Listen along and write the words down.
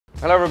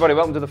Hello everybody,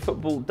 welcome to the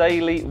Football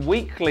Daily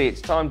Weekly. It's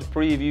time to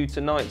preview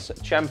tonight's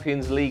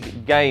Champions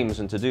League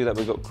games, and to do that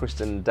we've got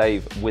Kristan and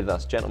Dave with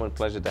us. Gentlemen,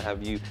 pleasure to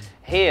have you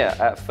here.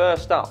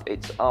 First up,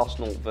 it's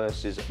Arsenal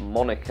versus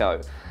Monaco.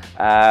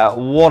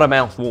 What a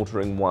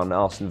mouth-watering one.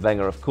 Arsene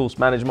Wenger, of course,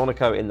 managed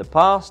Monaco in the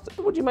past.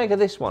 What do you make of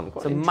this one?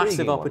 It's a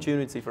massive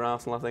opportunity for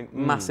Arsenal, I think.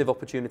 Massive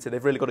opportunity.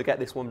 They've really got to get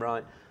this one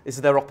right. This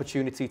is their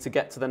opportunity to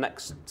get to the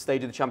next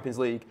stage of the Champions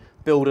League,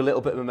 build a little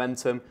bit of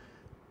momentum,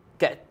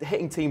 get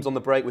hitting teams on the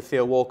break with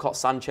Theo Walcott,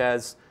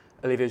 Sanchez,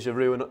 Olivier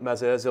Giroud and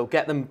Mesut Ozil.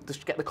 Get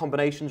the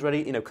combinations ready.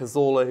 You know,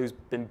 Cazorla, who's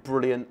been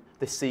brilliant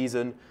this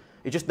season.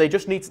 They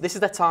just need to, this is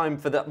their time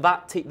for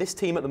this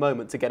team at the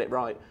moment to get it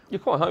right. You're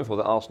quite hopeful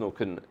that Arsenal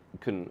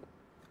can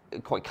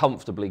quite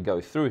comfortably go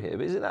through here,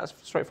 but is it that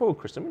straightforward,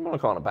 Kristan? I mean,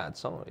 Monaco aren't a bad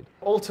side.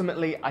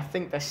 Ultimately, I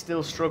think they're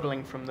still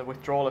struggling from the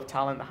withdrawal of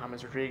talent, the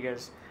James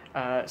Rodriguez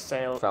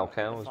sale,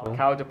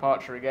 Falcao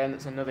departure again.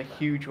 That's another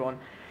huge one,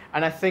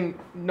 and I think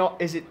not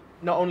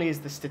only is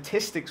the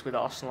statistics with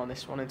Arsenal on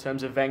this one in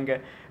terms of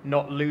Wenger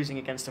not losing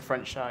against the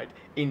French side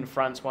in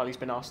France while he's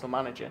been Arsenal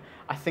manager,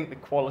 I think the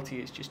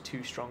quality is just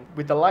too strong.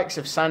 With the likes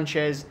of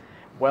Sanchez,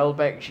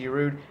 Welbeck,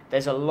 Giroud,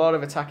 there's a lot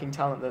of attacking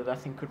talent that I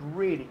think could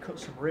really cut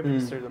some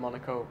ribbons through the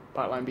Monaco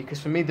backline, because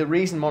for me the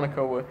reason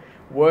Monaco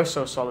were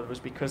so solid was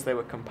because they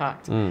were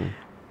compact.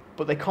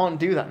 But they can't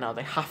do that now.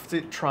 They have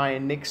to try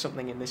and nick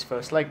something in this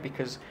first leg,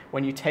 because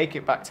when you take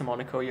it back to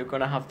Monaco, you're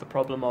going to have the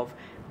problem of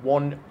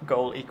 1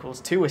 goal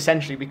equals 2,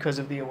 essentially, because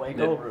of the away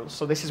goal rules.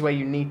 So this is where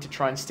you need to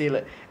try and steal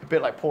it, a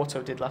bit like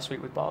Porto did last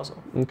week with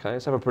Basel. Okay,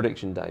 let's have a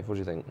prediction, Dave. What do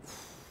you think?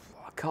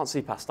 I can't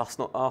see past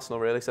Arsenal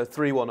really, so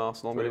 3-1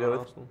 Arsenal I'm going to go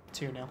with.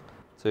 2-0.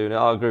 2-0.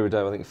 I agree with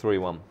Dave. I think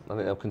 3-1. I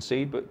think they'll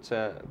concede, but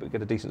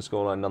get a decent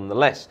scoreline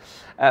nonetheless.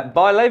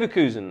 Bayer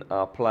Leverkusen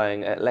are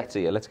playing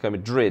Atlético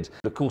Madrid.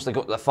 Of course, they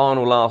got the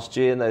final last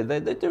year, and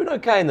they're doing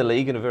okay in the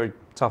league in a very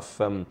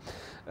tough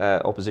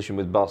opposition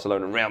with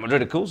Barcelona and Real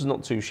Madrid. Of course,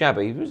 not too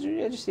shabby.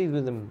 Just see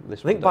with them this.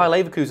 I think Bayer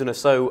Leverkusen are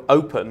so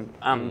open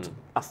and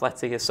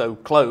Athletic is so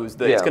closed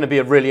that it's going to be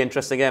a really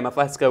interesting game.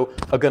 Atletico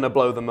are going to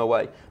blow them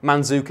away.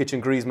 Mandzukic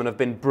and Griezmann have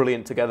been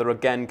brilliant together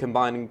again,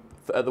 combining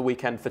at the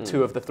weekend for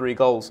 2 of the 3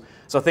 goals.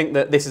 So I think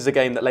that this is a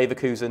game that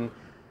Leverkusen,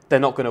 they're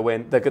not going to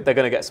win. They're going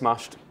to get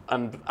smashed,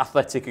 and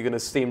Athletic are going to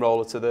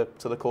steamroller to the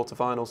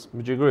quarterfinals.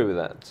 Would you agree with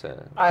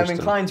that? I'm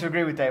inclined to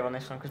agree with Dave on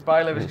this one, because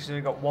Bayer Leverkusen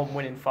only got 1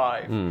 win in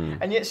 5,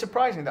 and yet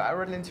surprising that I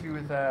read an interview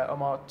with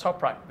Omar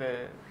Toprak,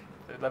 the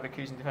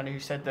Leverkusen defender, who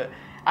said that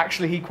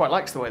actually he quite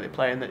likes the way they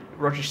play, and that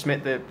Roger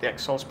Schmidt, the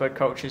ex-Salzburg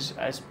coach,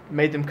 has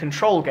made them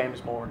control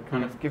games more and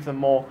kind of give them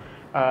more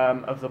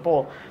of the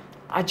ball.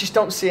 I just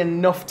don't see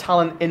enough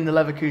talent in the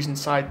Leverkusen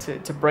side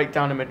to break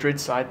down a Madrid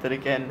side that,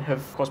 again,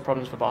 have caused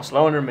problems for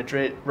Barcelona,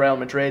 Madrid, Real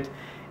Madrid.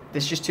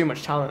 There's just too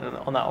much talent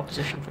on that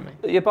opposition for me.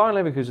 Yeah, Bayer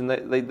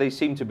Leverkusen, they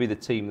seem to be the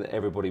team that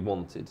everybody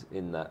wanted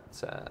in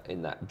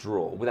that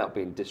draw, without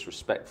being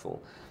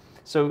disrespectful.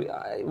 So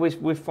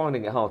we're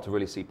finding it hard to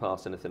really see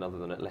past anything other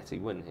than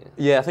Atleti win here.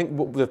 Yeah, I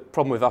think the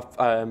problem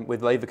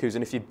with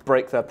Leverkusen, if you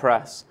break their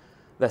press,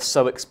 they're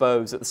so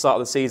exposed. At the start of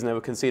the season, they were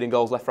conceding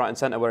goals left, right and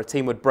centre, where a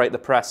team would break the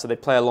press, so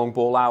they'd play a long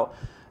ball out,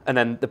 and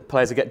then the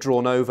players would get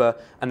drawn over,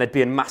 and there'd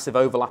be a massive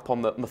overlap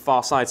on the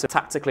far side. So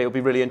tactically, it would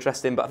be really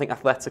interesting, but I think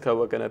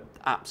Atletico are going to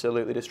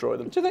absolutely destroy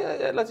them. Do you think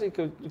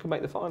Atletico can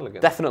make the final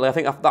again? Definitely. I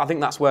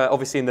think that's where,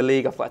 obviously, in the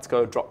league,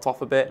 Atletico have dropped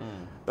off a bit.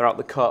 They're out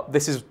the cup.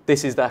 This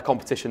is their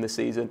competition this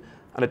season,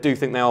 and I do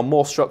think they are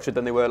more structured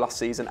than they were last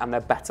season, and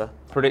they're better.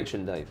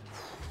 Prediction, Dave?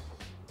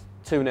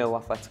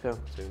 2-0 Atletico.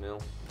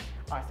 2-0.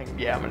 I think,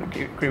 yeah, I'm going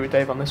to agree with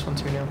Dave on this one,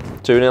 2-0.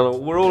 2-0.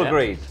 We're all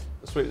agreed.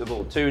 Sweep the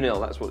ball. 2-0.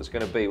 That's what it's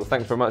going to be. Well,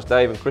 thanks very much,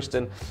 Dave and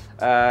Kristan.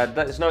 Let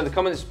us know in the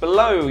comments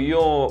below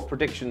your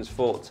predictions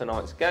for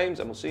tonight's games,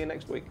 and we'll see you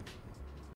next week.